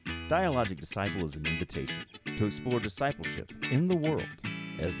Dialogic Disciple is an invitation to explore discipleship in the world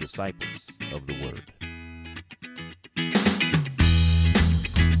as disciples of the Word.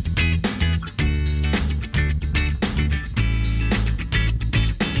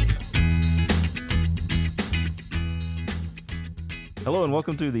 Hello and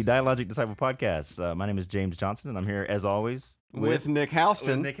welcome to the Dialogic Disciple Podcast. My name is James Johnson, and I'm here, as always, with Nick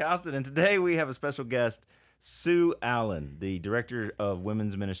Houston. And today we have a special guest, Sue Allen, the Director of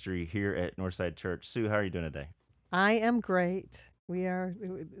Women's Ministry here at Northside Church. Sue, how are you doing today? I am great. We are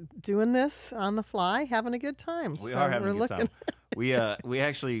doing this on the fly, having a good time. We are having a good time. We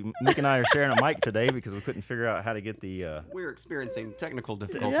actually, Nick and I are sharing a mic today because we couldn't figure out how to get the... We're experiencing technical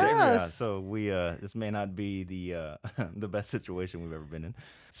difficulties. Yes. Yeah, so this may not be the the best situation we've ever been in.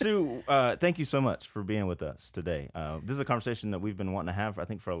 Sue, thank you so much for being with us today. This is a conversation that we've been wanting to have, I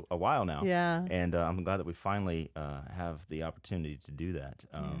think, for a while now. Yeah. And I'm glad that we finally have the opportunity to do that.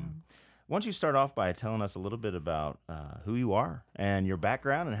 Why don't you start off by telling us a little bit about who you are and your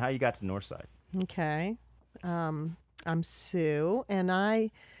background and how you got to Northside? Okay. I'm Sue, and I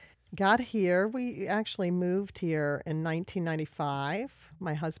got here. We actually moved here in 1995.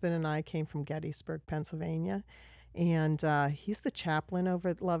 My husband and I came from Gettysburg, Pennsylvania, and he's the chaplain over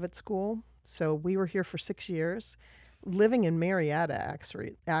at Lovett School. So we were here for 6 years, living in Marietta,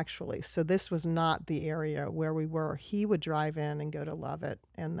 actually. So this was not the area where we were. He would drive in and go to Lovett,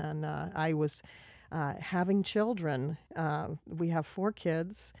 and then I was having children. We have 4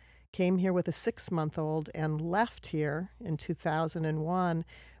 kids. Came here with a 6-month-old and left here in 2001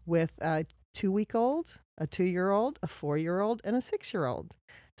 with a 2-week-old, a 2-year-old, a 4-year-old, and a 6-year-old.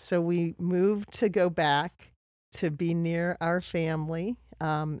 So we moved to go back to be near our family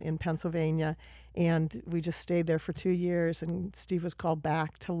in Pennsylvania, and we just stayed there for 2 years, and Steve was called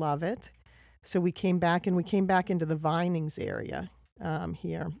back to Lovett. So we came back, and we came back into the Vinings area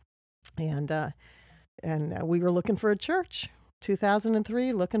here, and we were looking for a church.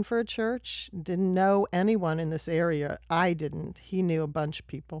 2003, looking for a church. Didn't know anyone in this area. I didn't. He knew a bunch of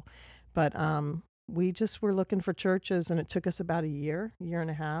people. But we just were looking for churches, and it took us about a year and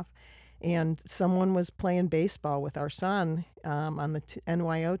a half. And someone was playing baseball with our son on the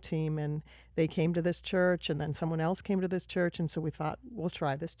NYO team, and they came to this church, and then someone else came to this church, and so we thought, we'll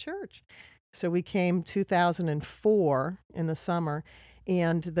try this church. So we came 2004 in the summer.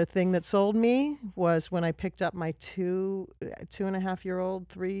 And the thing that sold me was when I picked up my 2.5-year-old,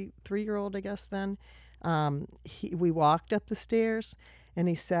 3-year-old, I guess then. We walked up the stairs, and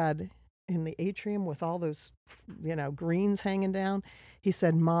he said, in the atrium with all those, greens hanging down, he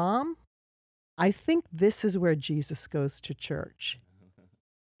said, "Mom, I think this is where Jesus goes to church."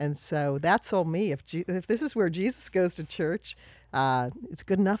 And so that sold me. If this is where Jesus goes to church, it's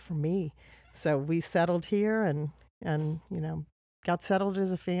good enough for me. So we settled here and got settled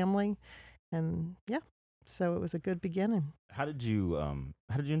as a family, and so it was a good beginning. How did you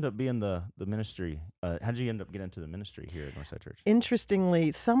end up being the ministry? How did you end up getting into the ministry here at Northside Church?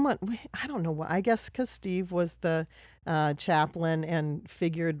 Interestingly, somewhat, I don't know why. I guess because Steve was the chaplain and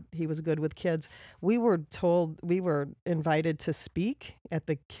figured he was good with kids. We were invited to speak at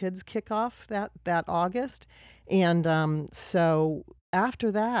the kids kickoff that August, and so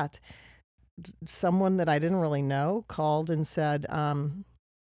after that, someone that I didn't really know called and said, I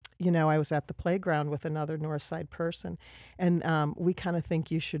was at the playground with another Northside person, and we kind of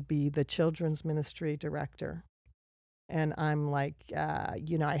think you should be the children's ministry director. And I'm like,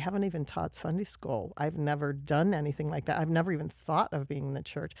 I haven't even taught Sunday school. I've never done anything like that. I've never even thought of being in the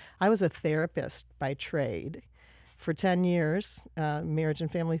church. I was a therapist by trade for 10 years, marriage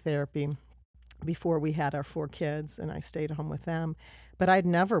and family therapy, before we had our 4 kids, and I stayed home with them. But I'd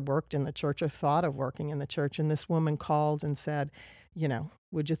never worked in the church or thought of working in the church. And this woman called and said,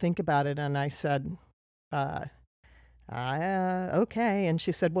 would you think about it? And I said, okay. And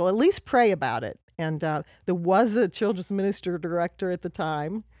she said, well, at least pray about it. And there was a children's ministry director at the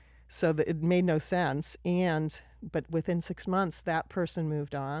time, so that it made no sense. But within 6 months, that person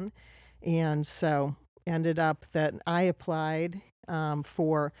moved on. And so ended up that I applied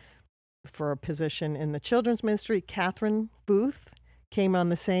for a position in the children's ministry. Catherine Booth came on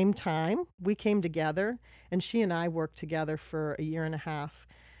the same time. We came together, and she and I worked together for a year and a half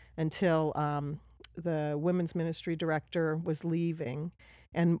until the women's ministry director was leaving.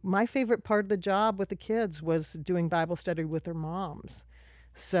 And my favorite part of the job with the kids was doing Bible study with their moms.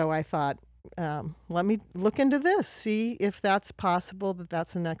 So I thought, let me look into this, see if that's possible,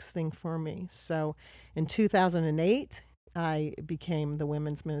 that's the next thing for me. So in 2008, I became the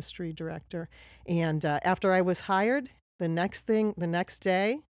women's ministry director. And after I was hired, the next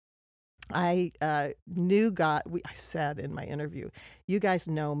day, I knew God. I said in my interview, "You guys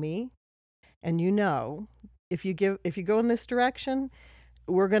know me, and if you go in this direction,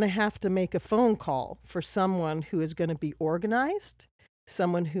 we're going to have to make a phone call for someone who is going to be organized,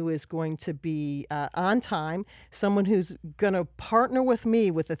 someone who is going to be on time, someone who's going to partner with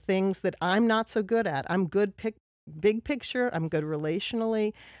me with the things that I'm not so good at. I'm good big picture, I'm good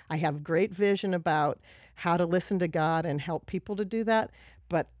relationally. I have great vision about how to listen to God and help people to do that,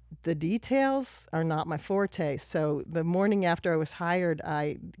 but the details are not my forte." So the morning after I was hired,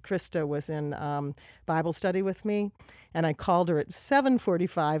 Krista was in Bible study with me, and I called her at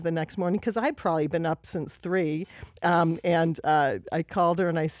 7:45 the next morning because I'd probably been up since 3. And I called her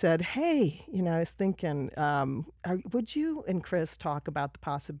and I said, "Hey, I was thinking, would you and Chris talk about the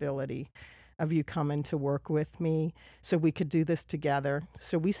possibility of you coming to work with me so we could do this together?"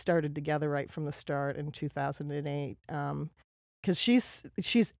 So we started together right from the start in 2008. Because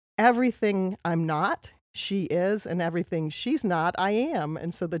she's everything I'm not, she is, and everything she's not, I am.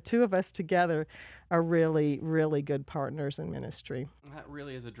 And so the two of us together are really, really good partners in ministry. That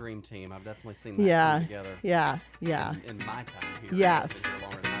really is a dream team. I've definitely seen that Yeah, come together yeah. in my time here. Yes. I've been here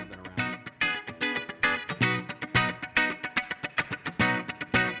longer than I've been around.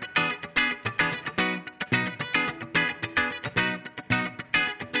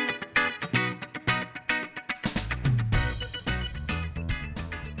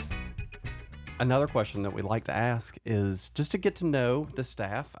 Another question that we like to ask is just to get to know the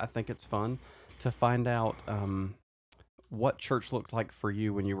staff. I think it's fun to find out what church looks like for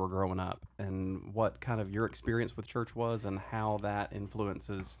you when you were growing up and what kind of your experience with church was and how that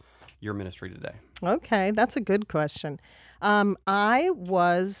influences your ministry today. Okay, that's a good question. I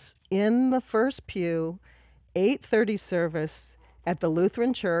was in the first pew, 8:30 service at the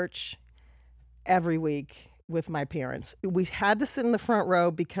Lutheran Church every week with my parents. We had to sit in the front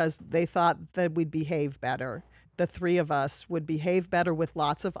row because they thought that we'd behave better. The three of us would behave better with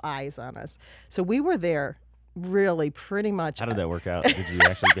lots of eyes on us. So we were there really pretty much. How did that work out? Did you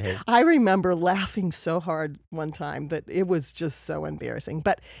actually behave? I remember laughing so hard one time that it was just so embarrassing.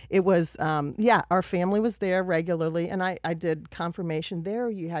 But it was, our family was there regularly, and I did confirmation there.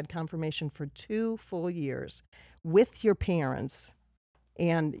 You had confirmation for 2 full years with your parents,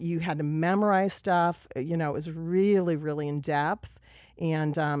 and you had to memorize stuff. It was really, really in depth.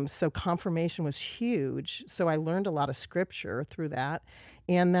 And so confirmation was huge. So I learned a lot of scripture through that.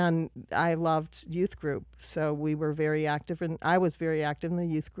 And then I loved youth group. So we were very active, and I was very active in the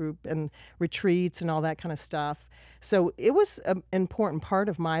youth group and retreats and all that kind of stuff. So it was an important part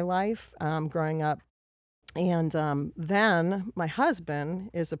of my life growing up. And then my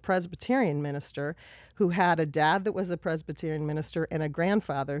husband is a Presbyterian minister who had a dad that was a Presbyterian minister and a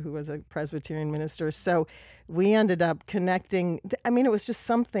grandfather who was a Presbyterian minister. So we ended up connecting. I mean, it was just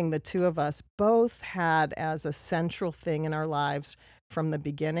something the two of us both had as a central thing in our lives from the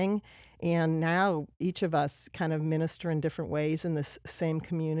beginning. And now each of us kind of minister in different ways in this same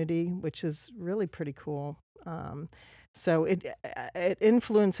community, which is really pretty cool. So it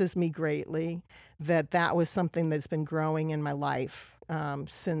influences me greatly that was something that's been growing in my life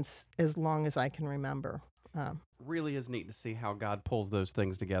since as long as I can remember. Really is neat to see how God pulls those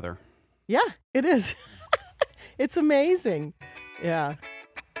things together. Yeah, it is. It's amazing. Yeah.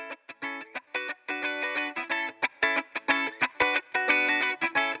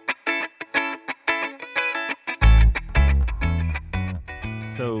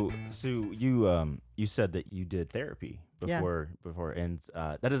 So, Sue, you said that you did therapy Yeah. before, and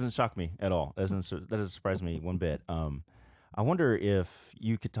that doesn't shock me at all. That doesn't surprise me one bit. I wonder if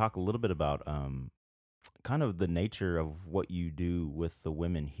you could talk a little bit about kind of the nature of what you do with the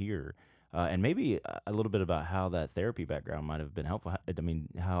women here, and maybe a little bit about how that therapy background might have been helpful. I mean,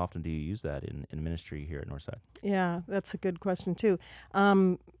 how often do you use that in ministry here at Northside? Yeah, that's a good question too.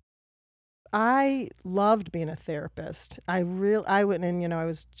 I loved being a therapist. I went in, I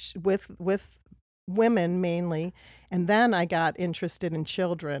was with women mainly, and then I got interested in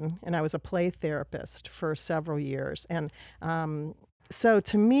children, and I was a play therapist for several years. And so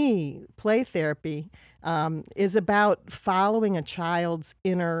to me, play therapy is about following a child's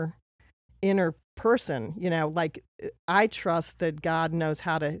inner person. Like I trust that God knows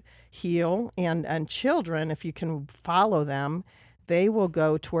how to heal, and children, if you can follow them, they will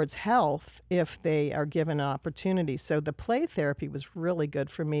go towards health if they are given an opportunity. So the play therapy was really good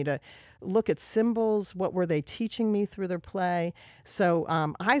for me to look at symbols. What were they teaching me through their play? So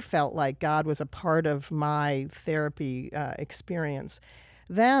I felt like God was a part of my therapy experience.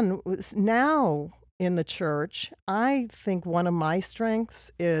 Then now in the church, I think one of my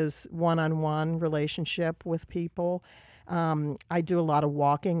strengths is one-on-one relationship with people. I do a lot of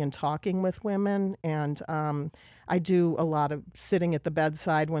walking and talking with women, and I do a lot of sitting at the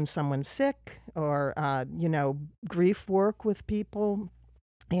bedside when someone's sick, or grief work with people.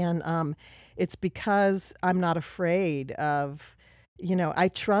 And it's because I'm not afraid of, I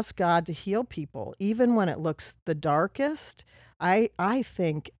trust God to heal people, even when it looks the darkest. I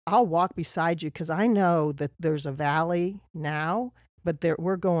think I'll walk beside you because I know that there's a valley now, but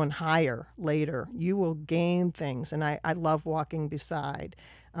we're going higher later. You will gain things, and I love walking beside.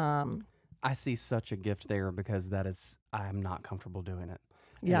 Um, I see such a gift there because I'm not comfortable doing it.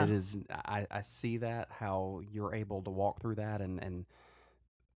 And yeah. it is, I see that, how you're able to walk through that and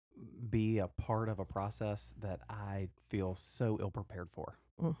be a part of a process that I feel so ill prepared for.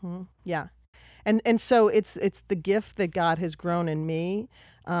 Yeah. And so it's the gift that God has grown in me,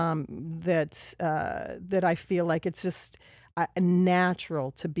 that I feel like it's just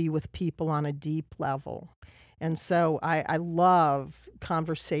natural to be with people on a deep level. And so I love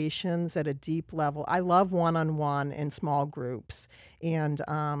conversations at a deep level. I love one-on-one in small groups, and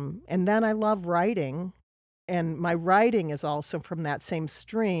then I love writing. And my writing is also from that same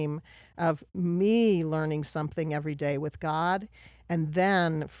stream of me learning something every day with God. And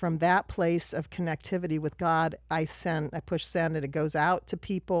then from that place of connectivity with God, I push send, and it goes out to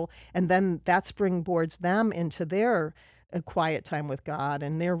people. And then that springboards them into their quiet time with God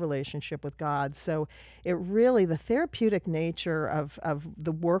and their relationship with God. So it really, the therapeutic nature of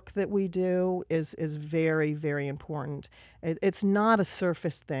the work that we do is very, very important. It's not a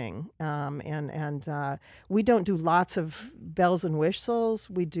surface thing. And we don't do lots of bells and whistles.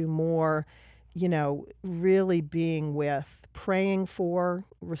 We do more, really being with, praying for,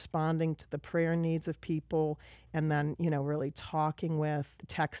 responding to the prayer needs of people, and then, really talking with,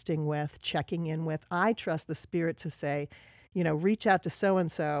 texting with, checking in with. I trust the Spirit to say, reach out to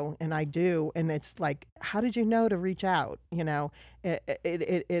so-and-so, and I do. And it's like, how did you know to reach out?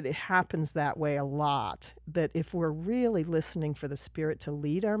 It happens that way a lot, that if we're really listening for the Spirit to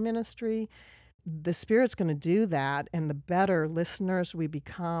lead our ministry, the Spirit's going to do that. And the better listeners we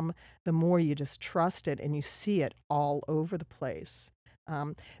become, the more you just trust it, and you see it all over the place.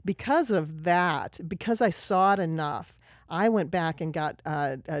 Because of that, because I saw it enough, I went back and got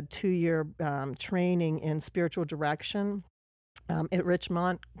a 2-year training in spiritual direction at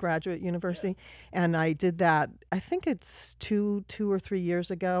Richmond Graduate University. And I did that, I think it's two or 3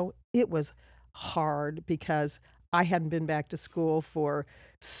 years ago. It was hard because I hadn't been back to school for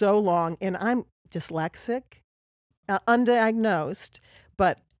so long, and I'm dyslexic, undiagnosed,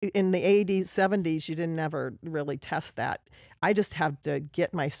 but in the 80s, 70s, you didn't ever really test that. I just have to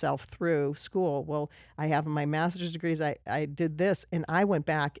get myself through school. Well, I have my master's degrees. I did this, and I went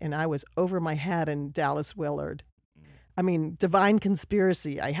back, and I was over my head in Dallas Willard. I mean, Divine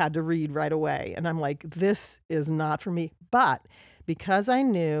Conspiracy, I had to read right away. And I'm like, this is not for me. But because I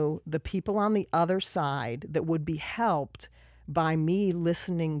knew the people on the other side that would be helped by me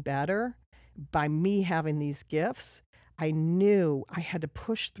listening better, by me having these gifts, I knew I had to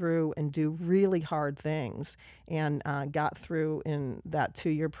push through and do really hard things, and got through in that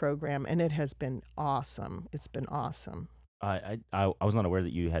 2-year program. And it has been awesome. It's been awesome. I was not aware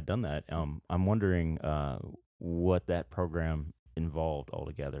that you had done that. I'm wondering what that program involved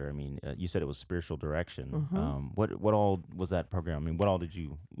altogether. I mean, you said it was spiritual direction. What all was that program? I mean, what all did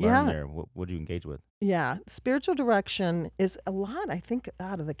you learn there? What did you engage with? Yeah, spiritual direction is a lot, I think,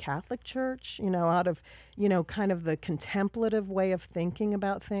 out of the Catholic Church, out of, kind of the contemplative way of thinking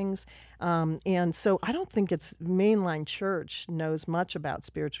about things. And so I don't think it's mainline church knows much about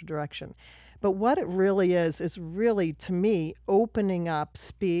spiritual direction. But what it really is really, to me, opening up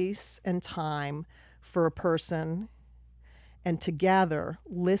space and time for a person, and together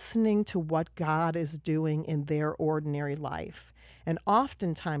listening to what God is doing in their ordinary life. And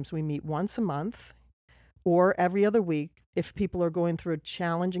oftentimes we meet once a month or every other week. If people are going through a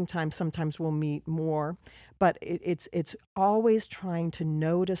challenging time, sometimes we'll meet more. But it's always trying to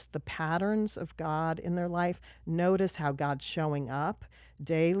notice the patterns of God in their life, notice how God's showing up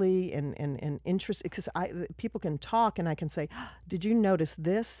daily, and interest. Because people can talk, and I can say, did you notice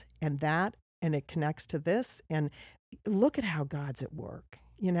this and that? And it connects to this, and look at how God's at work,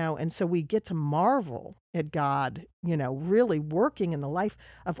 and so we get to marvel at God, really working in the life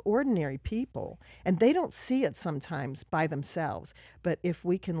of ordinary people. And they don't see it sometimes by themselves. But if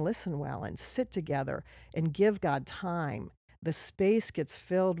we can listen well and sit together and give God time, the space gets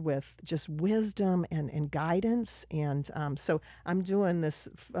filled with just wisdom and guidance. And so I'm doing this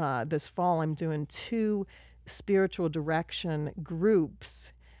fall, I'm doing 2 spiritual direction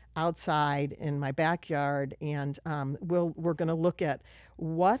groups outside in my backyard, and we're going to look at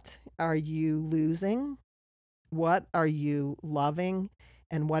what are you losing What are you loving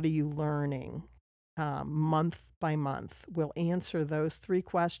and what are you learning month by month? We'll answer those three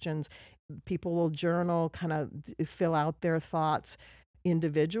questions. People will journal, kind of fill out their thoughts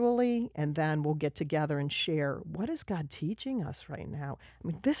individually, and then we'll get together and share what is God teaching us right now. I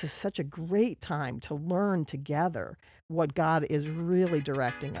mean, this is such a great time to learn together what God is really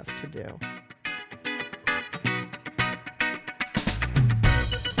directing us to do.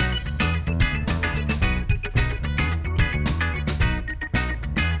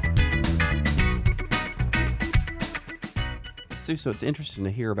 Sue, so it's interesting to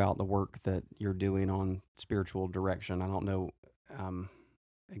hear about the work that you're doing on spiritual direction. I don't know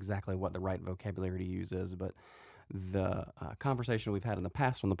exactly what the right vocabulary to use is, but the conversation we've had in the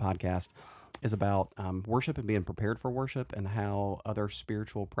past on the podcast is about worship and being prepared for worship and how other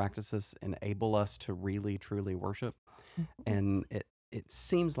spiritual practices enable us to really, truly worship. And it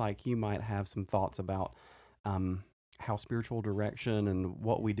seems like you might have some thoughts about how spiritual direction and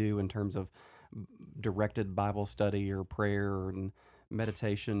what we do in terms of directed Bible study or prayer and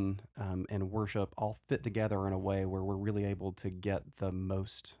meditation and worship all fit together in a way where we're really able to get the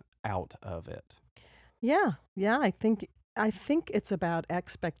most out of it. Yeah, I think it's about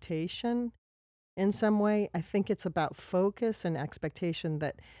expectation in some way. I think it's about focus and expectation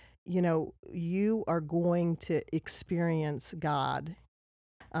that you are going to experience God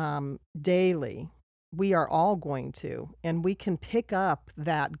daily. We are all going to, and we can pick up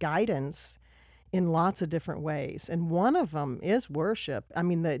that guidance in lots of different ways. And one of them is worship. I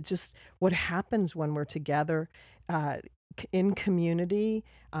mean, just what happens when we're together in community,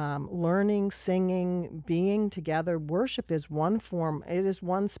 learning, singing, being together. Worship is one form. It is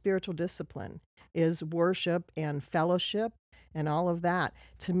one spiritual discipline, is worship and fellowship and all of that.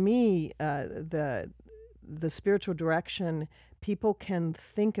 To me, the spiritual direction, people can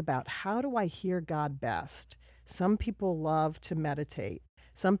think about, how do I hear God best? Some people love to meditate.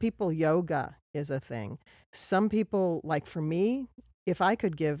 Some people, yoga is a thing. Some people, like for me, if I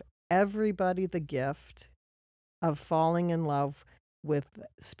could give everybody the gift of falling in love with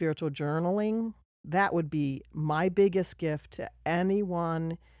spiritual journaling, that would be my biggest gift to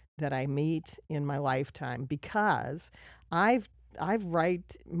anyone that I meet in my lifetime, because I've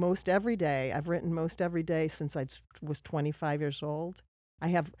write most every day. I've written most every day since I was 25 years old. I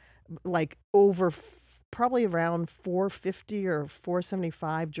have like over probably around 450 or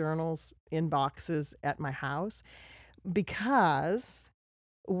 475 journals in boxes at my house, because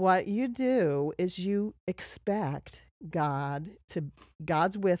what you do is you expect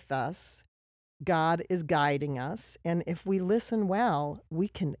God's with us. God is guiding us. And if we listen well, we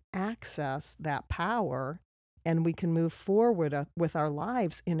can access that power and we can move forward with our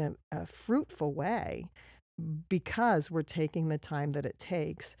lives in a fruitful way, because we're taking the time that it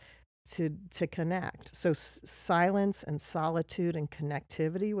takes to connect. So silence and solitude and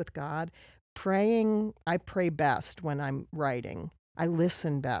connectivity with God. Praying, I pray best when I'm writing. I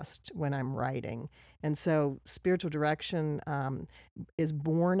listen best when I'm writing. And so spiritual direction is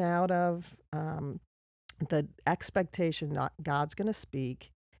born out of the expectation that God's going to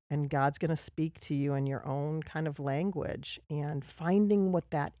speak, and God's going to speak to you in your own kind of language, and finding what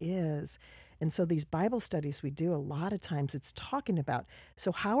that is. And so these Bible studies we do, a lot of times it's talking about,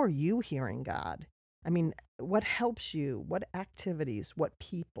 so how are you hearing God? I mean, what helps you? What activities? What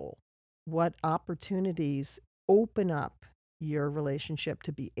people? What opportunities open up your relationship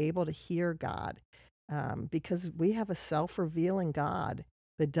to be able to hear God? Because we have a self-revealing God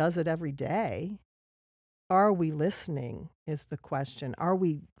that does it every day. Are we listening is the question. Are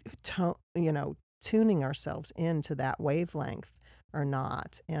we tuning ourselves into that wavelength or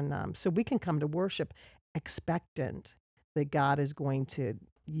not? And so we can come to worship expectant that God is going to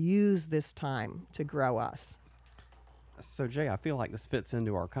use this time to grow us. So, Jay, I feel like this fits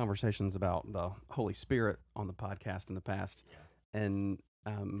into our conversations about the Holy Spirit on the podcast in the past. And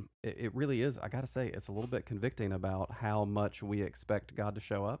it really is, I got to say, it's a little bit convicting about how much we expect God to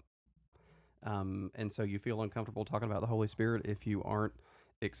show up. And so you feel uncomfortable talking about the Holy Spirit if you aren't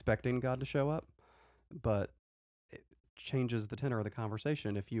expecting God to show up. But it changes the tenor of the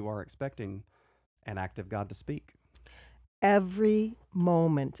conversation if you are expecting an active God to speak. Every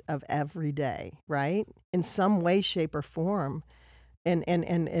moment of every day, right? In some way, shape, or form. And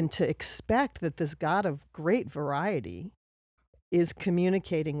to expect that this God of great variety is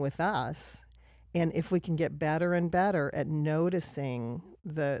communicating with us. And if we can get better and better at noticing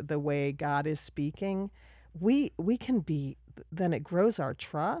the way God is speaking, we can be, then it grows our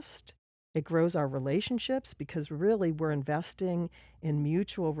trust. It grows our relationships, because really we're investing in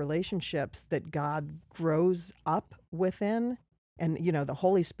mutual relationships that God grows up within. And, the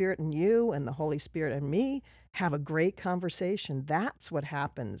Holy Spirit in you and the Holy Spirit in me have a great conversation. That's what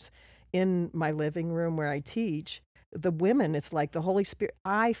happens in my living room where I teach. The women, it's like the Holy Spirit.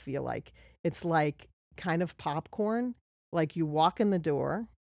 I feel like it's like kind of popcorn. Like you walk in the door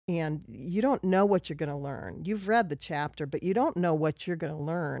and you don't know what you're going to learn. You've read the chapter, but you don't know what you're going to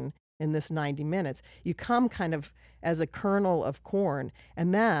learn in this 90 minutes. You come kind of as a kernel of corn,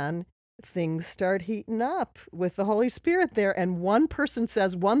 and then things start heating up with the Holy Spirit there, and one person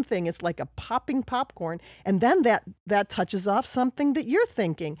says one thing, it's like a popping popcorn, and then that touches off something that you're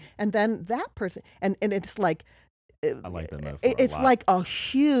thinking, and then that person, and it's like, I like that metaphor. it's like a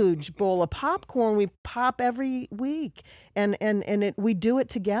huge bowl of popcorn we pop every week, and we do it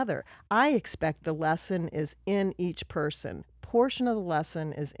together. I expect the lesson is in each person. Portion of the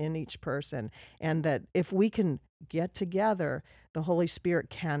lesson is in each person, and that if we can get together, the Holy Spirit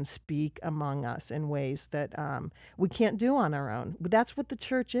can speak among us in ways that we can't do on our own. But that's what the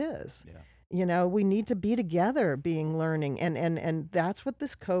church is. Yeah. You know, we need to be together being learning. And that's what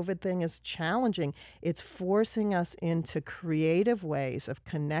this COVID thing is challenging. It's forcing us into creative ways of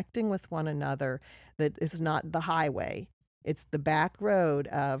connecting with one another that is not the highway. It's the back road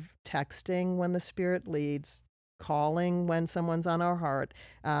of texting when the Spirit leads, calling when someone's on our heart,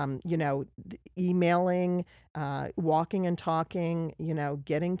 emailing, walking and talking,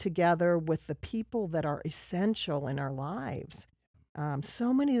 getting together with the people that are essential in our lives.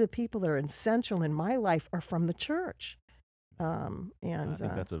 So many of the people that are essential in my life are from the church. I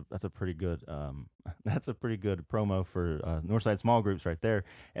think that's a pretty good that's a pretty good promo for Northside small groups right there,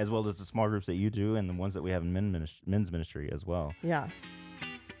 as well as the small groups that you do and the ones that we have in men's ministry as well. Yeah.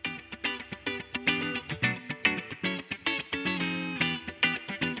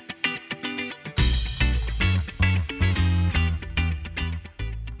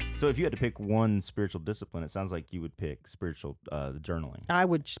 So if you had to pick one spiritual discipline, it sounds like you would pick spiritual journaling. I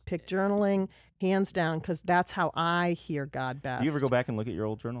would pick journaling, hands down, because that's how I hear God best. Do you ever go back and look at your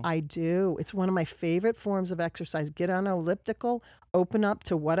old journal? I do. It's one of my favorite forms of exercise. Get on an elliptical, open up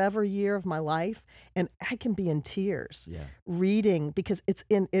to whatever year of my life, and I can be in tears reading, because it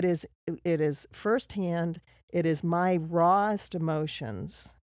is firsthand. It is my rawest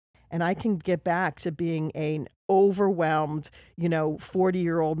emotions. And I can get back to being an overwhelmed,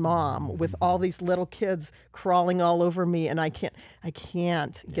 40-year-old mom with all these little kids crawling all over me, and I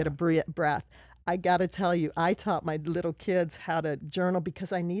can't get a breath. I got to tell you, I taught my little kids how to journal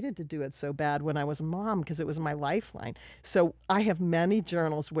because I needed to do it so bad when I was a mom, because it was my lifeline. So I have many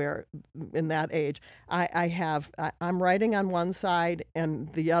journals where, in that age, I'm writing on one side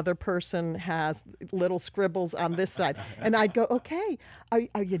and the other person has little scribbles on this side. And I'd go, okay,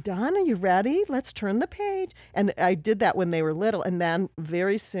 are you done? Are you ready? Let's turn the page. And I did that when they were little. And then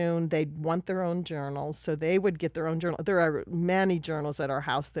very soon they'd want their own journals. So they would get their own journal. There are many journals at our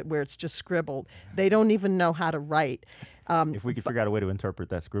house where it's just scribbled. They don't even know how to write. If we could figure out a way to interpret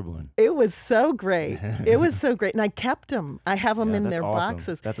that scribbling. It was so great. It was so great. And I kept them. I have them in their awesome.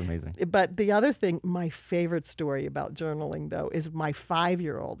 boxes. That's amazing. But the other thing, my favorite story about journaling, though, is my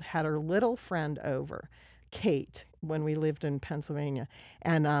 5-year-old had her little friend over, Kate, when we lived in Pennsylvania.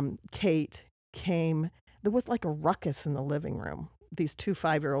 And Kate came. There was like a ruckus in the living room, these 2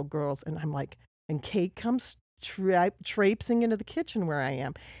 5-year-old girls. And I'm like, and Kate comes traipsing into the kitchen where I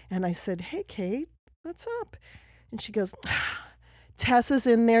am. And I said, hey, Kate, what's up? And she goes, Tessa's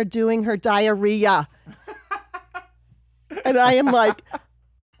in there doing her diarrhea. And I am like,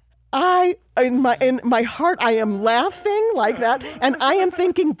 in my heart, I am laughing like that. And I am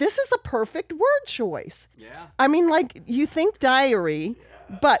thinking, this is a perfect word choice. Yeah. I mean, like, you think diary,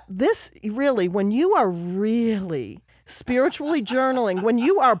 but this really, when you are really spiritually journaling, when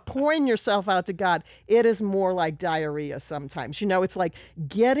you are pouring yourself out to God, it is more like diarrhea sometimes. It's like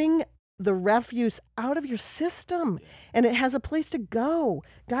getting the refuse out of your system, and it has a place to go.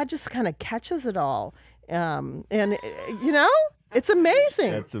 God just kind of catches it all. It's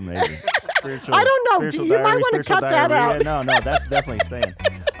amazing. That's amazing. I don't know. You might want to cut that out. No, that's definitely staying.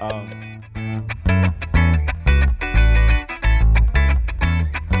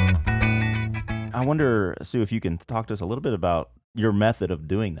 I wonder, Sue, if you can talk to us a little bit about your method of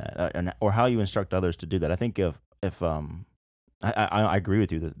doing that, or how you instruct others to do that. I think I agree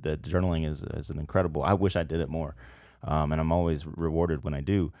with you that journaling is an incredible. I wish I did it more, and I'm always rewarded when I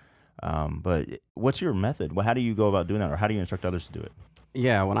do. But what's your method? How do you go about doing that, or how do you instruct others to do it?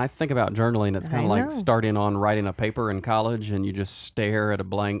 Yeah, when I think about journaling, it's kind I of like know. starting on writing a paper in college and you just stare at a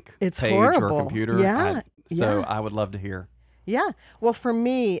blank It's page horrible. or a computer. Yeah, yeah. I would love to hear. Yeah. Well, for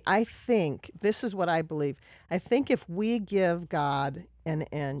me, I think this is what I believe. I think if we give God an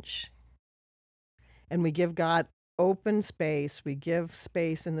inch and we give God open space, we give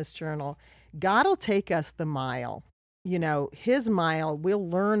space in this journal, God will take us the mile. His mile, we'll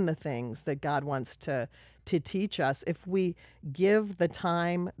learn the things that God wants to teach us if we give the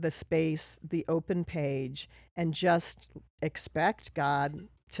time, the space, the open page, and just expect God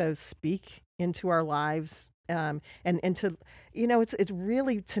to speak into our lives. And to, it's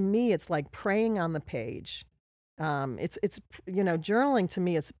really, to me, it's like praying on the page. It's journaling to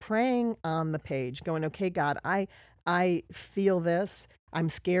me is praying on the page, going, okay, God, I feel this. I'm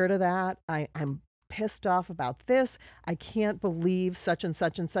scared of that. I'm pissed off about this. I can't believe such and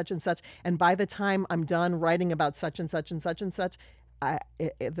such and such and such. And by the time I'm done writing about such and such and such and such,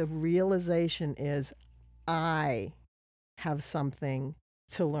 the realization is I have something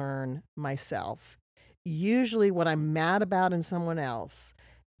to learn myself. Usually what I'm mad about in someone else,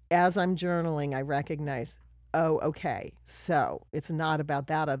 as I'm journaling, I recognize, oh, okay, so it's not about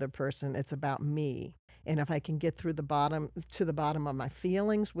that other person, it's about me. And if I can get to the bottom of my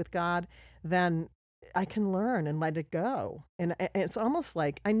feelings with God, then I can learn and let it go. And it's almost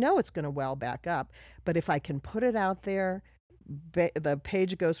like, I know it's going to well back up, but if I can put it out there, the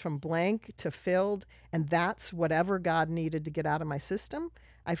page goes from blank to filled, and that's whatever God needed to get out of my system.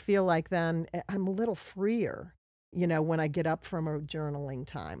 I feel like then I'm a little freer, when I get up from a journaling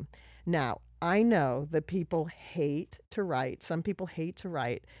time. Now, I know that people hate to write. Some people hate to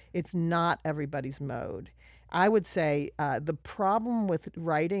write. It's not everybody's mode. I would say the problem with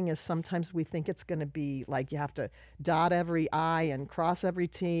writing is sometimes we think it's going to be like you have to dot every I and cross every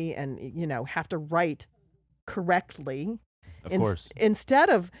T and, have to write correctly. Of course.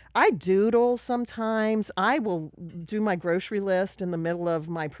 Instead of, I doodle sometimes. I will do my grocery list in the middle of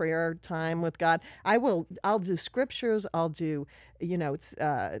my prayer time with God. I'll do scriptures. I'll do,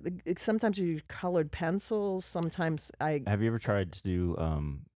 sometimes you use colored pencils. Sometimes Have you ever tried to do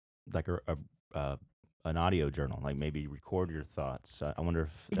like an audio journal, like maybe record your thoughts? I wonder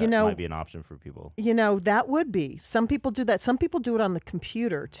if that might be an option for people. That would be. Some people do that. Some people do it on the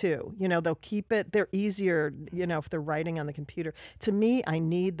computer too. They'll keep it. They're easier, if they're writing on the computer. To me, I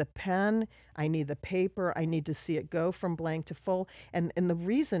need the pen. I need the paper. I need to see it go from blank to full. And the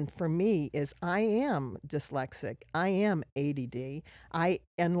reason for me is I am dyslexic. I am ADD.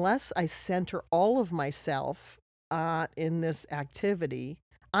 Unless I center all of myself in this activity,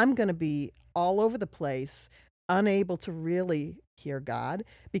 I'm going to be all over the place, unable to really hear God.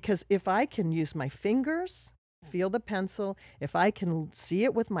 Because if I can use my fingers, feel the pencil, if I can see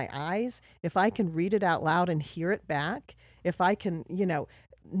it with my eyes, if I can read it out loud and hear it back, if I can,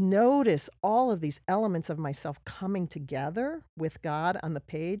 notice all of these elements of myself coming together with God on the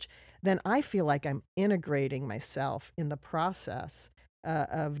page, then I feel like I'm integrating myself in the process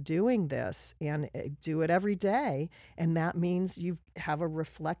of doing this, and do it every day. And that means you have a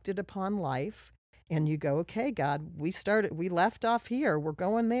reflected upon life, and you go, okay, God, we left off here, we're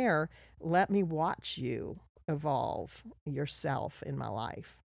going there. Let me watch you evolve yourself in my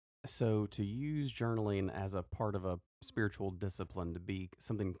life. So to use journaling as a part of a spiritual discipline, to be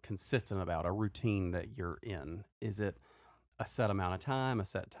something consistent about, a routine that you're in, is it a set amount of time, a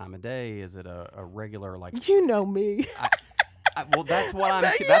set time of day? Is it a regular, like, you know me? Well, that's why I'm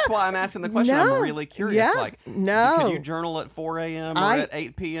asking the question. No. I'm really curious. Yeah. Like, No. can you journal at 4 a.m. or at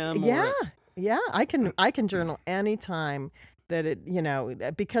 8 p.m.? Yeah. Yeah. I can journal anytime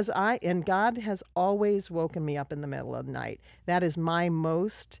that because God has always woken me up in the middle of the night. That is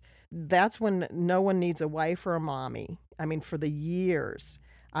that's when no one needs a wife or a mommy. I mean, for the years,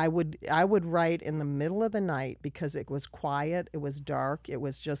 I would write in the middle of the night because it was quiet, it was dark, it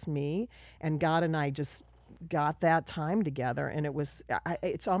was just me, and God and I just got that time together, and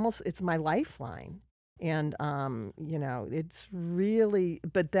it's my lifeline. And it's really,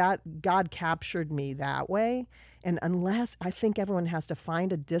 but that God captured me that way. And unless, I think everyone has to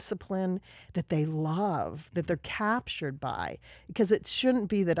find a discipline that they love, that they're captured by, because it shouldn't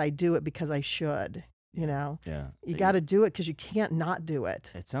be that I do it because I should. Yeah. You got to do it because you can't not do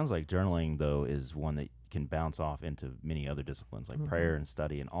it. It sounds like journaling, though, is one that can bounce off into many other disciplines, like prayer and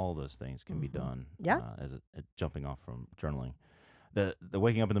study, and all those things can be done as a jumping off from journaling. The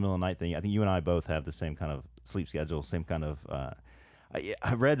waking up in the middle of the night thing, I think you and I both have the same kind of sleep schedule, same kind of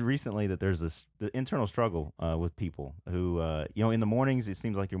I read recently that there's the internal struggle with people who in the mornings it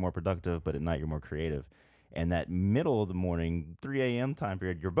seems like you're more productive, but at night you're more creative. And that middle of the morning, 3 a.m. time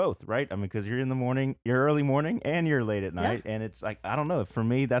period, you're both, right? I mean, because you're in the morning, you're early morning, and you're late at night, and it's like, I don't know. For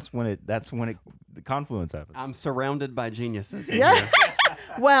me, that's when the confluence happens. I'm surrounded by geniuses. Yeah.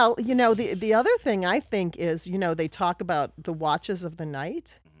 Well, the other thing I think is, they talk about the watches of the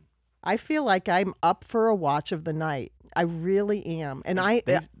night. I feel like I'm up for a watch of the night. I really am. And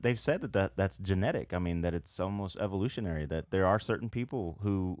they've said that's genetic. I mean, that it's almost evolutionary, that there are certain people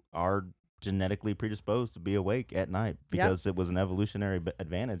who are genetically predisposed to be awake at night because it was an evolutionary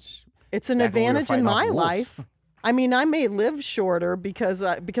advantage. It's an back when we were advantage in fighting off my wolves. life. I mean, I may live shorter because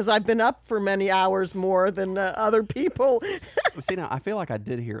I've been up for many hours more than other people. See, now I feel like I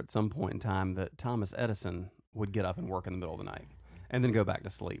did hear at some point in time that Thomas Edison would get up and work in the middle of the night and then go back to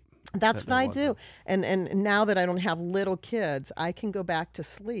sleep. That's That what I was do. And now that I don't have little kids, I can go back to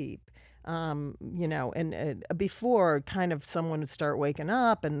sleep. And before, kind of someone would start waking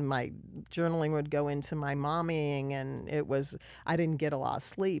up and my journaling would go into my mommying, and I didn't get a lot of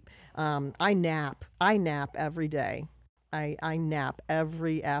sleep. I nap every day. I nap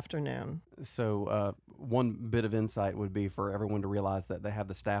every afternoon. So one bit of insight would be for everyone to realize that they have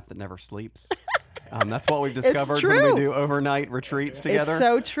the staff that never sleeps. That's what we've discovered when true. we do overnight retreats together. It's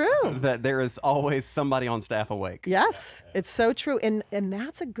so true. That there is always somebody on staff awake. Yes, it's so true. And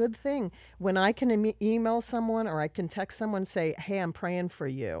that's a good thing. When I can email someone or I can text someone and say, hey, I'm praying for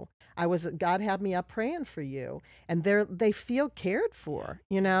you. God had me up praying for you. And they feel cared for.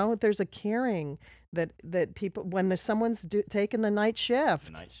 There's a caring that people, when someone's taking the night shift.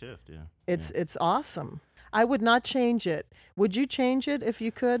 The night shift, yeah. It's awesome. I would not change it. Would you change it if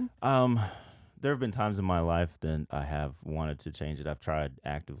you could? There have been times in my life that I have wanted to change it. I've tried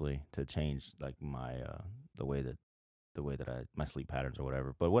actively to change like my the way that my sleep patterns or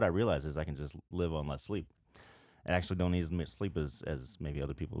whatever. But what I realize is I can just live on less sleep. I actually don't need as much sleep as maybe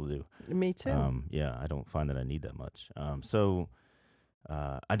other people do. Me too. I don't find that I need that much.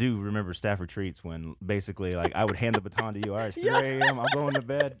 I do remember staff retreats when basically like I would hand the baton to you. All right, it's 3 a.m. I'm going to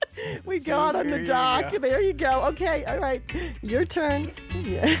bed. We So got on there the you dock. go. There you go. Okay, all right. Your turn.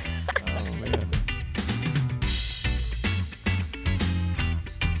 Yeah. Oh man.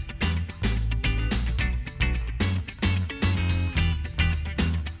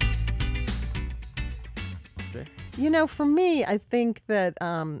 Okay. For me, I think that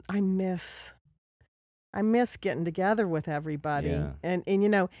I miss getting together with everybody, Yeah.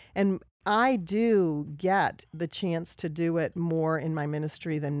 and I do get the chance to do it more in my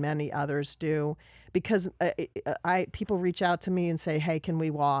ministry than many others do, because people reach out to me and say, "Hey, can we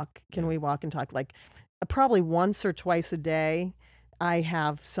walk? Can we walk and talk?" Like probably once or twice a day, I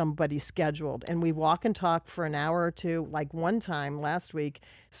have somebody scheduled, and we walk and talk for an hour or two. Like one time last week,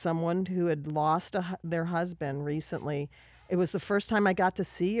 someone who had lost their husband recently. It was the first time I got to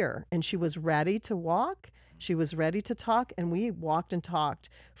see her, and she was ready to walk. She was ready to talk, and we walked and talked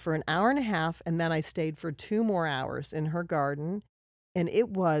for an hour and a half, and then I stayed for 2 more hours in her garden, and it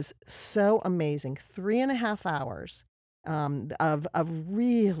was so amazing. 3.5 hours of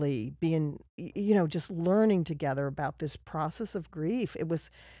really being, just learning together about this process of grief. It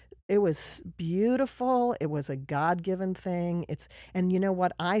was beautiful. It was a God-given thing. And you know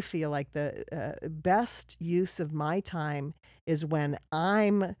what? I feel like the best use of my time is when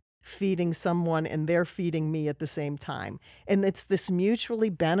I'm feeding someone and they're feeding me at the same time. And it's this mutually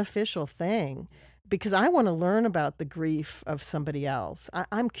beneficial thing, because I want to learn about the grief of somebody else.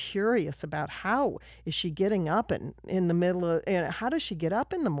 I'm curious about how is she getting up in the middle of, how does she get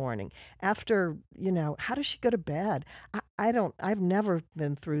up in the morning after, how does she go to bed? I've never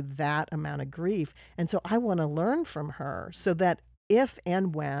been through that amount of grief. And so I want to learn from her so that if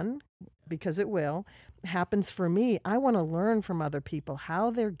and when, because it will, happens for me, I want to learn from other people how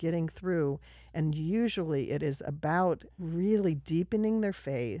they're getting through. And usually it is about really deepening their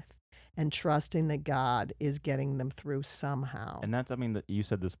faith and trusting that God is getting them through somehow. And you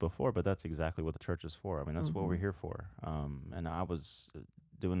said this before, but that's exactly what the church is for. I mean, that's what we're here for. And I was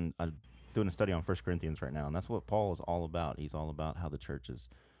doing a study on 1 Corinthians right now, and that's what Paul is all about. He's all about how the church is,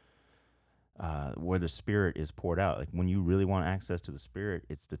 where the Spirit is poured out. Like when you really want access to the Spirit,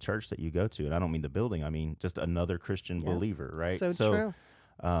 it's the church that you go to. And I don't mean the building. I mean just another Christian believer, right? So true.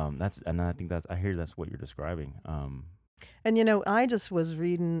 I hear that's what you're describing. And I just was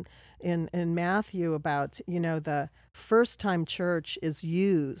reading in Matthew about, the first time church is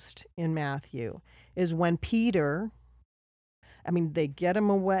used in Matthew is when Peter, they get him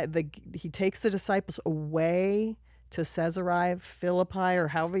away. He takes the disciples away to Caesarea Philippi, or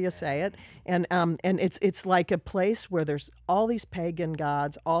however you say it, and it's like a place where there's all these pagan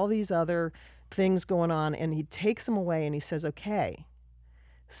gods, all these other things going on, and he takes them away and he says, "Okay,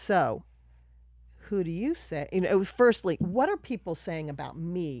 so who do you say?" Firstly, what are people saying about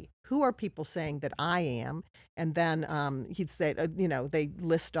me? Who are people saying that I am? And then he'd say, they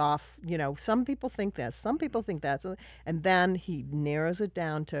list off, some people think this, some people think that, and then he narrows it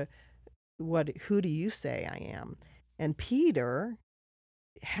down to who do you say I am? And Peter,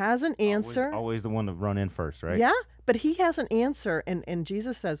 has an answer. Always the one to run in first, right? Yeah, but he has an answer. And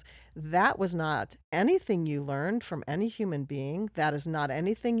Jesus says, that was not anything you learned from any human being. That is not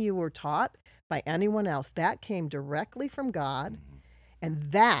anything you were taught by anyone else. That came directly from God. And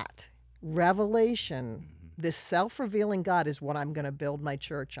that revelation, this self-revealing God, is what I'm going to build my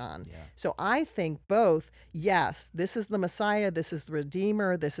church on. Yeah. So I think both, yes, this is the Messiah, this is the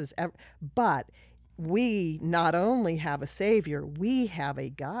Redeemer, but we not only have a Savior, we have a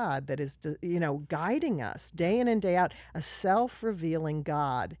God that is, guiding us day in and day out, a self-revealing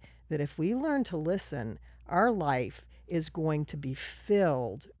God that if we learn to listen, our life is going to be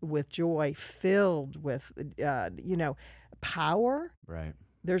filled with joy, filled with, power. Right.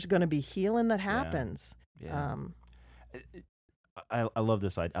 There's going to be healing that happens. Yeah. I love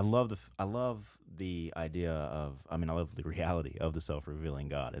this idea. I love the idea of. I mean, I love the reality of the self-revealing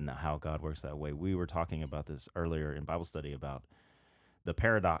God and how God works that way. We were talking about this earlier in Bible study about the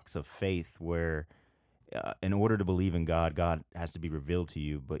paradox of faith, where in order to believe in God, God has to be revealed to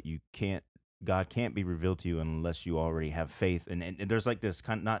you, but God can't be revealed to you unless you already have faith. And there's like this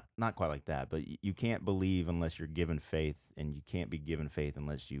kind of, not quite like that, but you can't believe unless you're given faith, and you can't be given faith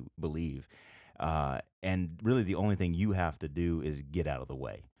unless you believe. And really, the only thing you have to do is get out of the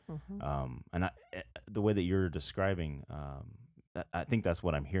way. The way that you're describing, I think that's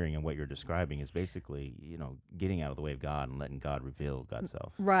what I'm hearing, and what you're describing is basically, getting out of the way of God and letting God reveal God's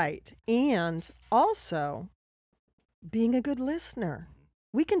self. Right. And also being a good listener.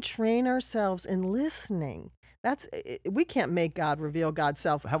 We can train ourselves in listening. We can't make God reveal God's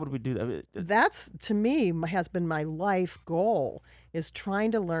self. How would we do that? That's, to me, has been my life goal, is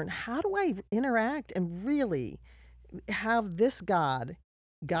trying to learn, how do I interact and really have this God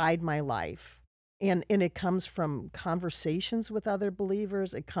guide my life? And it comes from conversations with other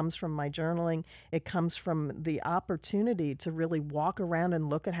believers. It comes from my journaling. It comes from the opportunity to really walk around and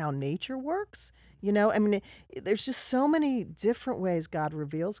look at how nature works. There's just so many different ways God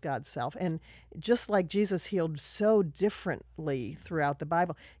reveals God's self. And just like Jesus healed so differently throughout the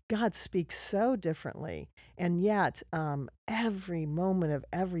Bible, God speaks so differently. And yet, every moment of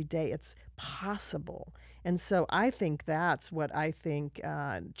every day, it's possible. And so I think that's what I think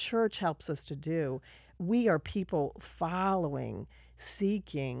church helps us to do. We are people following,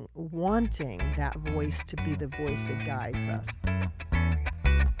 seeking, wanting that voice to be the voice that guides us.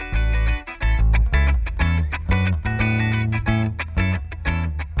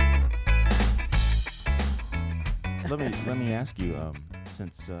 Let me ask you,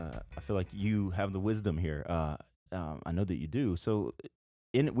 since I feel like you have the wisdom here. I know that you do. So,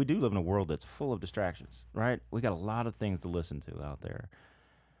 we do live in a world that's full of distractions, right? We got a lot of things to listen to out there.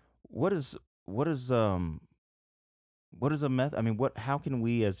 What is a method? I mean, how can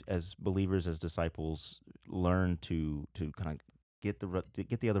we as believers, as disciples, learn to kind of get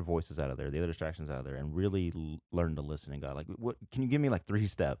the other voices out of there, the other distractions out of there, and really learn to listen to God? Like, what can you give me, like 3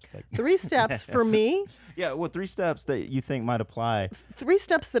 steps? 3 steps for me? Yeah, 3 steps that you think might apply? 3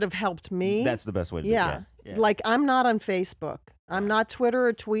 steps that have helped me. That's the best way to do it. Yeah. Like, I'm not on Facebook. I'm not Twitter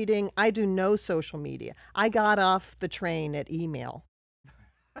or tweeting. I do no social media. I got off the train at email.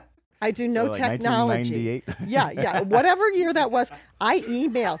 I do no technology. 1998? Yeah. Whatever year that was, I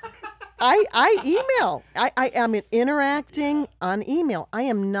email. I email. I am interacting on email. I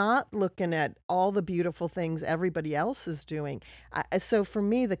am not looking at all the beautiful things everybody else is doing. So for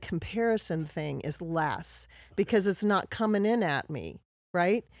me, the comparison thing is less, because it's not coming in at me,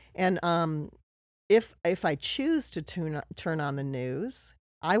 right? And if I choose to turn on the news,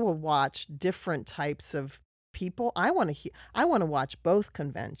 I will watch different types of people. I want to watch both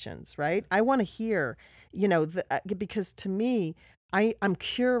conventions, right? I want to hear, because to me, I'm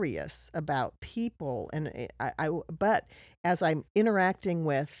curious about people, and but as I'm interacting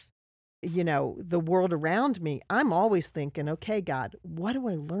with, the world around me, I'm always thinking, okay, God, what do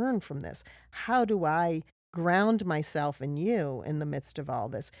I learn from this? How do I ground myself in you in the midst of all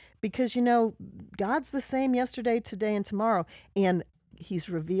this? Because, God's the same yesterday, today, and tomorrow, and he's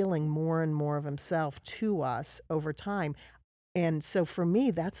revealing more and more of himself to us over time. And so for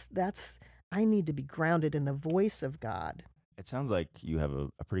me, that's I need to be grounded in the voice of God. It sounds like you have a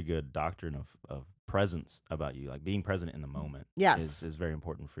pretty good doctrine of presence about you, like being present in the moment. Yes. is very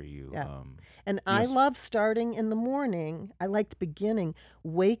important for you. Yeah. And I love starting in the morning. I liked beginning,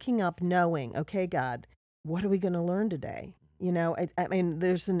 waking up knowing, okay, God, what are we going to learn today? I mean,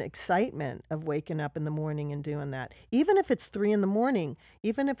 there's an excitement of waking up in the morning and doing that. Even if it's 3 a.m,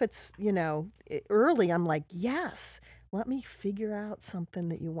 even if it's, early, I'm like, yes, let me figure out something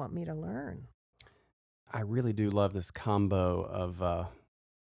that you want me to learn. I really do love this combo of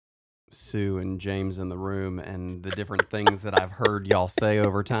Sue and James in the room and the different things that I've heard y'all say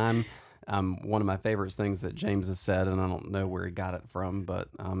over time. One of my favorite things that James has said, and I don't know where he got it from, but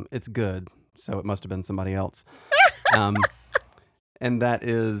it's good, so it must have been somebody else. And that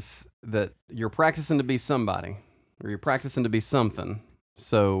is that you're practicing to be somebody, or you're practicing to be something.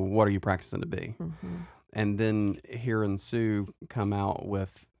 So what are you practicing to be? Mm-hmm. And then hearing Sue come out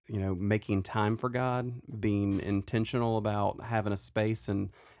with, making time for God, being intentional about having a space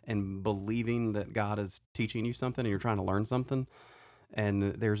and believing that God is teaching you something and you're trying to learn something. And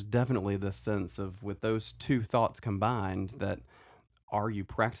there's definitely this sense of, with those two thoughts combined, that are you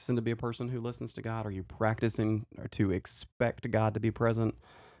practicing to be a person who listens to God? Are you practicing to expect God to be present,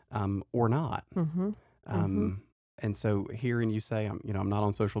 or not? Mm-hmm. Mm-hmm. And so hearing you say, I'm not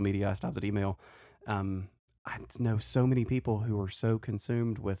on social media, I stopped at email. I know so many people who are so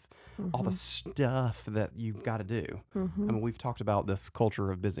consumed with all the stuff that you've got to do. Mm-hmm. I mean, we've talked about this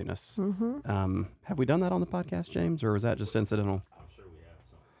culture of busyness. Mm-hmm. Have we done that on the podcast, James, or was that just incidental? I'm sure we have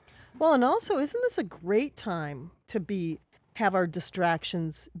some. Well, and also, isn't this a great time to have our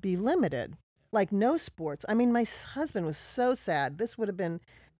distractions be limited? Like no sports. I mean, my husband was so sad. This would have been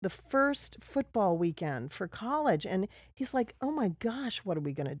the first football weekend for college, and he's like, "Oh my gosh, what are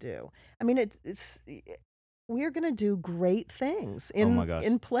we going to do?" I mean, we're going to do great things my gosh.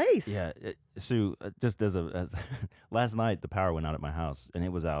 in place. Yeah, Sue, just as last night the power went out at my house, and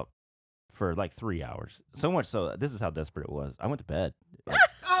it was out for like 3 hours. So much so, this is how desperate it was. I went to bed.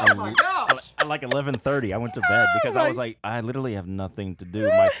 Oh my gosh! At like 11:30, I went to bed because I was like, I literally have nothing to do.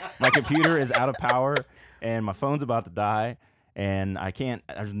 My computer is out of power, and my phone's about to die, and I can't.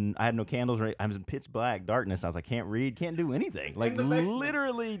 I had no candles. I was in pitch black darkness. I was like, can't read, can't do anything. Like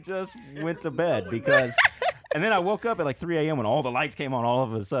literally just went to bed because. And then I woke up at like 3 a.m. when all the lights came on all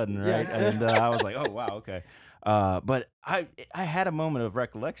of a sudden, right? Yeah. And I was like, oh, wow, okay. But I had a moment of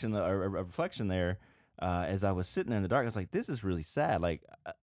recollection or reflection there as I was sitting there in the dark. I was like, this is really sad. Like,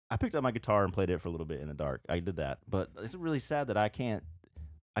 I picked up my guitar and played it for a little bit in the dark. I did that. But it's really sad that I can't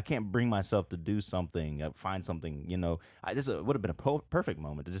bring myself to do something, find something, this would have been a perfect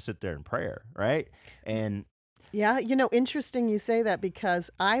moment to just sit there in prayer, right? And yeah, interesting you say that because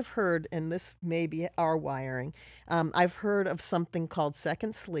I've heard, and this may be our wiring, I've heard of something called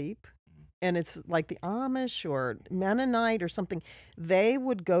second sleep, and it's like the Amish or Mennonite or something. They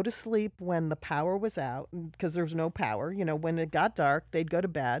would go to sleep when the power was out because there's no power. When it got dark, they'd go to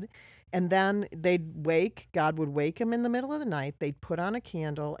bed. And then they'd wake, God would wake them in the middle of the night. They'd put on a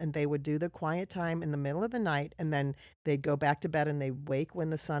candle and they would do the quiet time in the middle of the night. And then they'd go back to bed and they'd wake when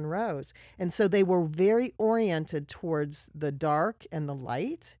the sun rose. And so they were very oriented towards the dark and the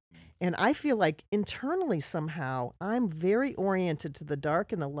light. And I feel like internally somehow I'm very oriented to the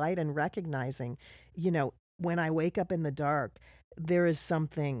dark and the light and recognizing, when I wake up in the dark, there is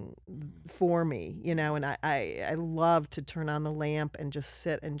something for me, and I love to turn on the lamp and just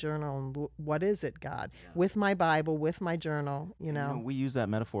sit and journal. And what is it, God? Yeah. With my Bible, with my journal, we use that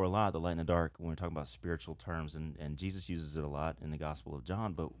metaphor a lot, the light and the dark, when we're talking about spiritual terms, and Jesus uses it a lot in the Gospel of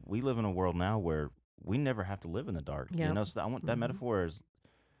John. But we live in a world now where we never have to live in the dark. Yeah. So I want that metaphor is,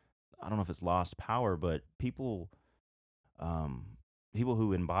 I don't know if it's lost power, but people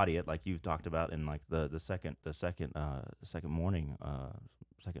who embody it, like you've talked about in like the second morning,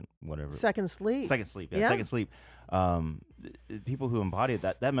 second whatever, second sleep, second sleep. People who embody it,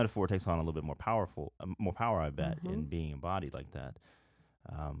 that metaphor takes on a little bit more power, I bet, in being embodied like that.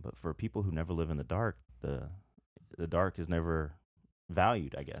 But for people who never live in the dark, the dark is never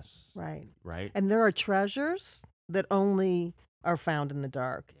valued, I guess. Right. Right. And there are treasures that only are found in the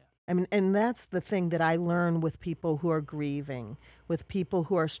dark. I mean, and that's the thing that I learn with people who are grieving, with people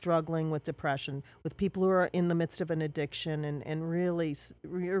who are struggling with depression, with people who are in the midst of an addiction and really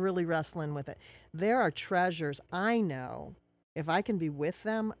wrestling with it. There are treasures I know. If I can be with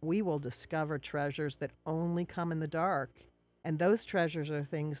them, we will discover treasures that only come in the dark. And those treasures are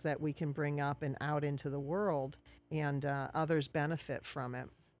things that we can bring up and out into the world, and others benefit from it.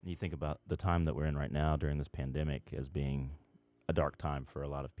 You think about the time that we're in right now during this pandemic as being a dark time for a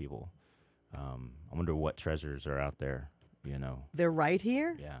lot of people. I wonder what treasures are out there, They're right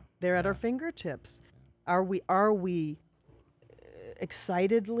here. Yeah. They're at our fingertips. Are we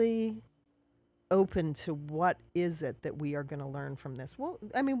excitedly open to what is it that we are going to learn from this? Well,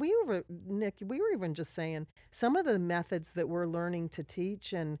 I mean, Nick, we were even just saying some of the methods that we're learning to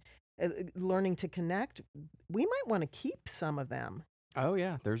teach and learning to connect, we might want to keep some of them. Oh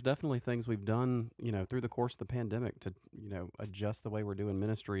yeah, there's definitely things we've done, through the course of the pandemic to, adjust the way we're doing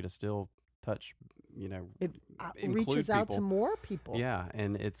ministry to still touch, it include reaches out people. to more people. Yeah,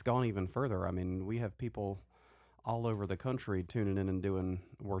 and it's gone even further. I mean, we have people all over the country tuning in and doing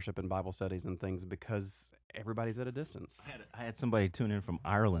worship and Bible studies and things because everybody's at a distance. I had somebody tune in from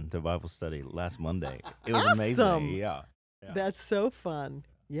Ireland to Bible study last Monday. It was Awesome. amazing. Yeah. That's so fun.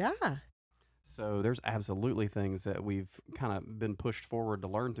 Yeah. So there's absolutely things that we've kind of been pushed forward to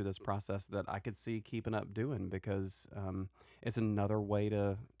learn through this process that I could see keeping up doing because it's another way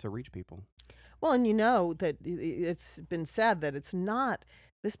to reach people. Well, and you know that it's been said that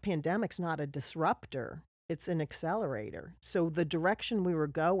this pandemic's not a disruptor, it's an accelerator. So the direction we were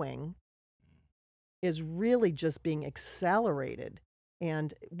going is really just being accelerated.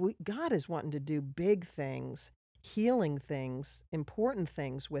 And God is wanting to do big things, healing things, important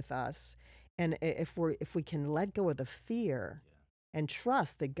things with us. And if we can let go of the fear and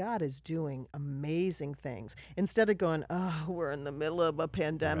trust that God is doing amazing things, instead of going, oh, we're in the middle of a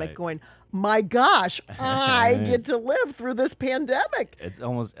pandemic, Right. going, my gosh, I get to live through this pandemic. It's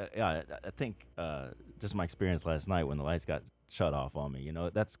almost, I think just my experience last night when the lights got shut off on me,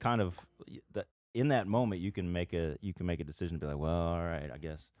 that's kind of, in that moment, you can make a decision to be like, well, all right, I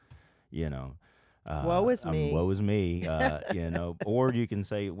guess, Woe is me. Woe is me. Or you can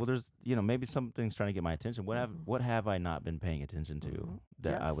say, well, there's, maybe something's trying to get my attention. What have I not been paying attention to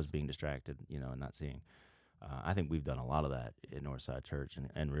that I was Yes. being distracted, and not seeing? I think we've done a lot of that at Northside Church,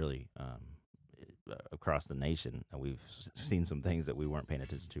 and really across the nation. We've seen some things that we weren't paying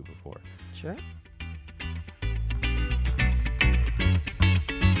attention to before. Sure.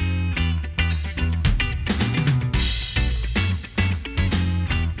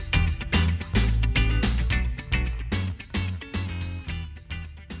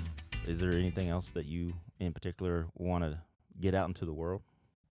 Is there anything else that you in particular want to get out into the world?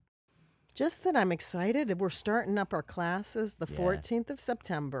 Just that I'm excited. We're starting up our classes the Yeah. 14th of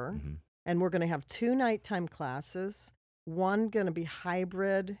September, Mhm. and we're going to have 2 nighttime classes. One going to be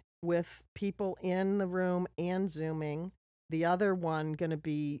hybrid with people in the room and Zooming. The other one going to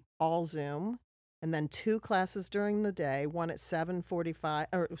be all Zoom. And then 2 classes during the day, one at 7:45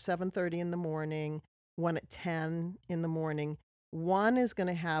 or 7:30 in the morning, one at 10 in the morning. One is going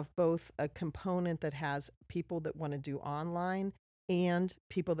to have both a component that has people that want to do online and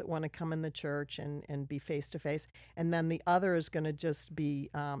people that want to come in the church and be face to face. And then the other is going to just be,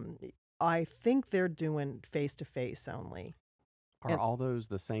 I think they're doing face to face only. Are And- all those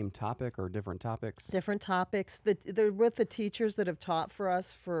the same topic or different topics? Different topics. They're with the teachers that have taught for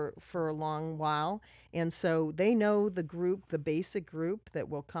us for a long while. And so they know the group, the basic group that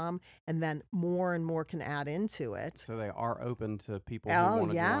will come, and then more and more can add into it. So they are open to people who Oh, want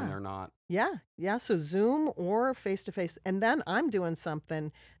to yeah. join. They're not. Yeah. So Zoom or face to face. And then I'm doing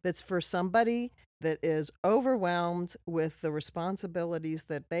something that's for somebody that is overwhelmed with the responsibilities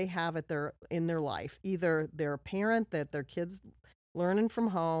that they have in their life. Either they're a parent that their kids learning from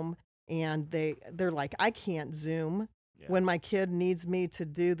home and they're like, I can't Zoom when my kid needs me to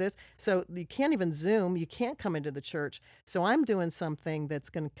do this. So you can't even Zoom. You can't come into the church. So I'm doing something that's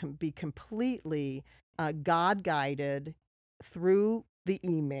going to be completely God guided through the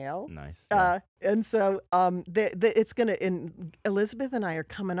email. Nice. And so it's going to, and Elizabeth and I are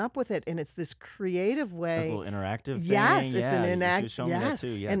coming up with it, and it's this creative This way. little interactive thing. Yes, it's an You should show me that yes. too.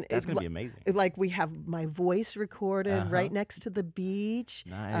 Yeah, And that's it going to li- be amazing. Like we have my voice recorded right Uh-huh. next to the beach.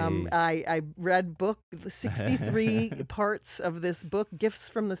 Nice. I read the 63 parts of this book, Gifts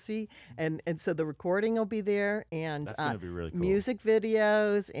from the Sea, and so the recording will be there, and That's going to be really cool. music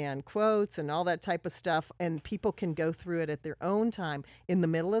videos and quotes and all that type of stuff, and people can go through it at their own time in the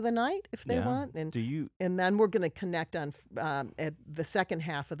middle of the night if they Yeah. want. And Do you? then we're going to connect on at the second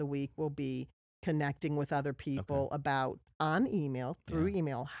half of the week. We'll be connecting with other people about on email through Yeah.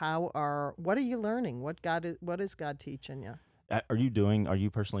 email. What are you learning? What is God teaching you? Are you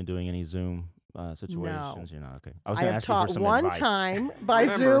personally doing any Zoom situations? You're not. Okay. I was I going to have ask you for taught some one advice. time by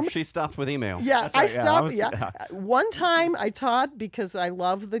Remember, Zoom. she stopped with email. Yeah, That's I right, yeah, I stopped. was- Yeah, one time I taught because I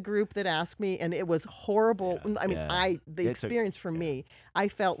love the group that asked me, and it was horrible. Yeah, I mean, yeah. the It took- experience for yeah. me, I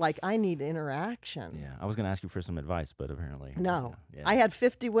felt like I need interaction. Yeah, I was going to ask you for some advice, but apparently No, Yeah. I had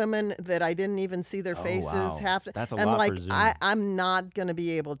 50 women that I didn't even see their Oh, faces. wow. Half. That's a I'm lot like, for Zoom. I'm not going to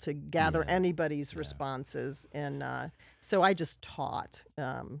be able to gather Yeah. anybody's Yeah. responses, and so I just taught.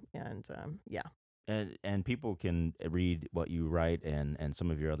 Yeah. And people can read what you write and some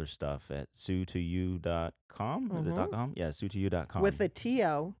of your other stuff at sue2you.com. Is it Mhm. .com? Yeah, sue2you.com. With a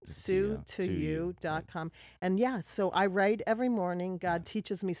TO, With a Sue TO, to to you, you.com. And yeah, so I write every morning. God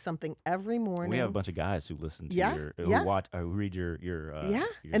teaches me something every morning. we have a bunch of guys who listen to Yeah, your, yeah. who watch, who read your yeah,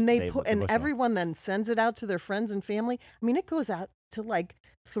 your and they Dave put, and devotional. everyone then sends it out to their friends and family. I mean, it goes out to like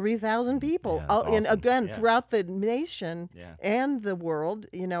 3,000 people. Yeah, that's And awesome. again, Yeah. throughout the nation Yeah. and the world.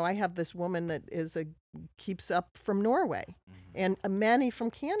 I have this woman that keeps up from Norway and many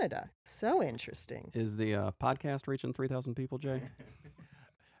from Canada. So interesting. Is the podcast reaching 3,000 people, Jay?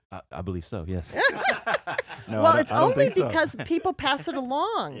 I believe so. Yes. No, Well, I it's don't only think so. because people pass it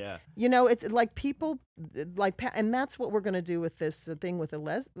along. Yeah. It's like people and that's what we're going to do with this thing with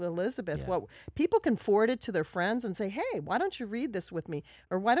Elizabeth. Yeah. What people can forward it to their friends and say, "Hey, why don't you read this with me?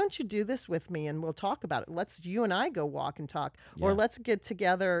 Or why don't you do this with me and we'll talk about it. You and I go walk and talk, or Yeah. let's get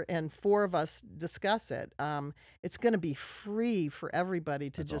together and 4 of us discuss it." It's going to be free for everybody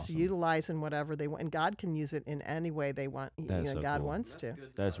to That's just awesome. utilize in whatever they want, and God can use it in any way they want. That's so God cool. wants to.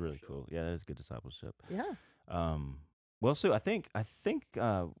 That's really cool. Yeah, that's good discipleship. Yeah, Well, Sue, I think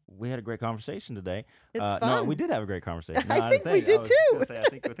we had a great conversation today. it's No, fun. we did have a great conversation. I No, think we I did was just too. gonna say, I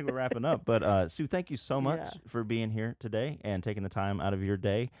think we're wrapping up. But Sue, thank you so much Yeah. for being here today and taking the time out of your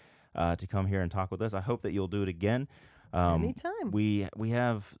day to come here and talk with us. I hope that you'll do it again. Anytime. We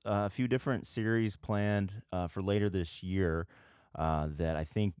have a few different series planned for later this year that I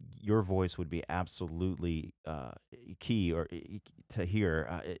think your voice would be absolutely key to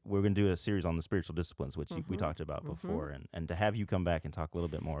hear. We're going to do a series on the spiritual disciplines, which we talked about before, and to have you come back and talk a little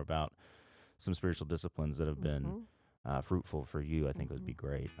bit more about some spiritual disciplines that have been fruitful for you, I think would be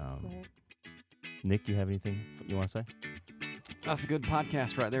great. Right. Nick, you have anything you want to say? That's a good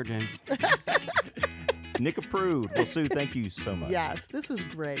podcast right there, James. Nick approved. Well, Sue, thank you so much. Yes, this was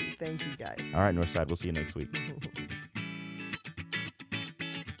great. Thank you, guys. All right, Northside, we'll see you next week.